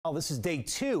Well, this is day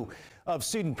 2 of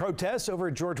student protests over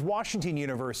at George Washington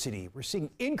University. We're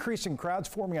seeing increasing crowds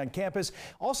forming on campus,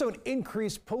 also an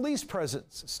increased police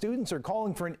presence. Students are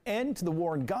calling for an end to the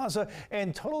war in Gaza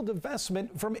and total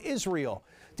divestment from Israel.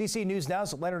 DC News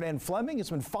Now's Leonard N. Fleming has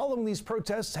been following these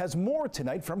protests, has more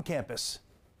tonight from campus.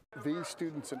 These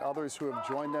students and others who have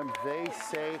joined them, they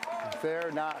say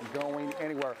they're not going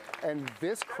anywhere. And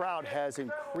this crowd has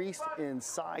increased in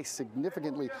size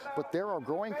significantly, but there are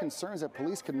growing concerns that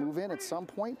police could move in at some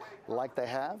point, like they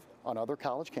have on other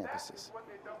college campuses.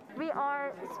 We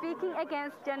are speaking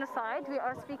against genocide. We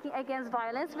are speaking against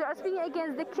violence. We are speaking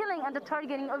against the killing and the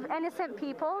targeting of innocent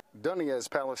people. Dunia is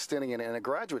Palestinian and a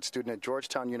graduate student at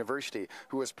Georgetown University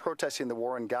who is protesting the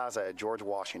war in Gaza at George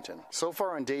Washington. So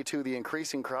far on day 2, the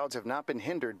increasing crowds have not been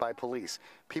hindered by police.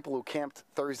 People who camped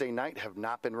Thursday night have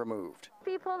not been removed.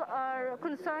 People are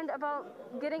concerned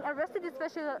about getting arrested,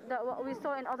 especially what we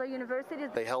saw in other universities.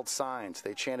 They held signs,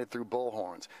 they chanted through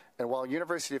bullhorns. And while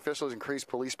university officials increased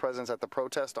police presence at the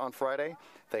protest on Friday,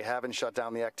 they haven't shut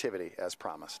down the activity as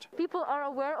promised. People are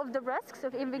aware of the risks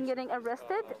of even getting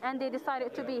arrested, and they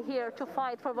decided to be here to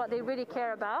fight for what they really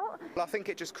care about. Well, I think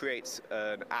it just creates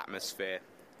an atmosphere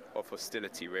of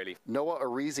hostility, really. Noah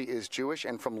Arizi is Jewish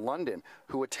and from London,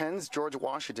 who attends George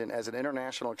Washington as an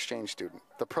international exchange student.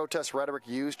 The protest rhetoric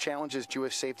used challenges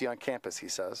Jewish safety on campus, he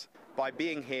says. By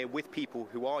being here with people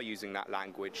who are using that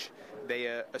language, they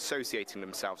are associating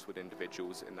themselves with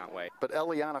individuals in that way. But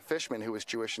Eliana Fishman, who is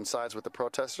Jewish and sides with the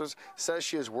protesters, says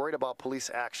she is worried about police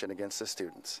action against the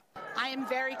students. I am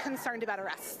very concerned about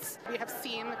arrests. We have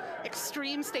seen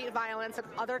extreme state violence at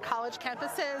other college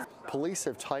campuses. Police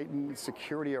have tightened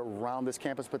security around this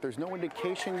campus, but there's no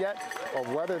indication yet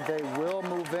of whether they will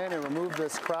move in and remove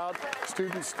this crowd.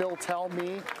 Students still tell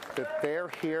me that they're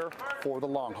here for the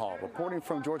long haul. Reporting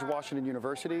from George Washington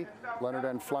University, Leonard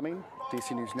N. Fleming,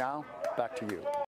 DC News Now, back to you.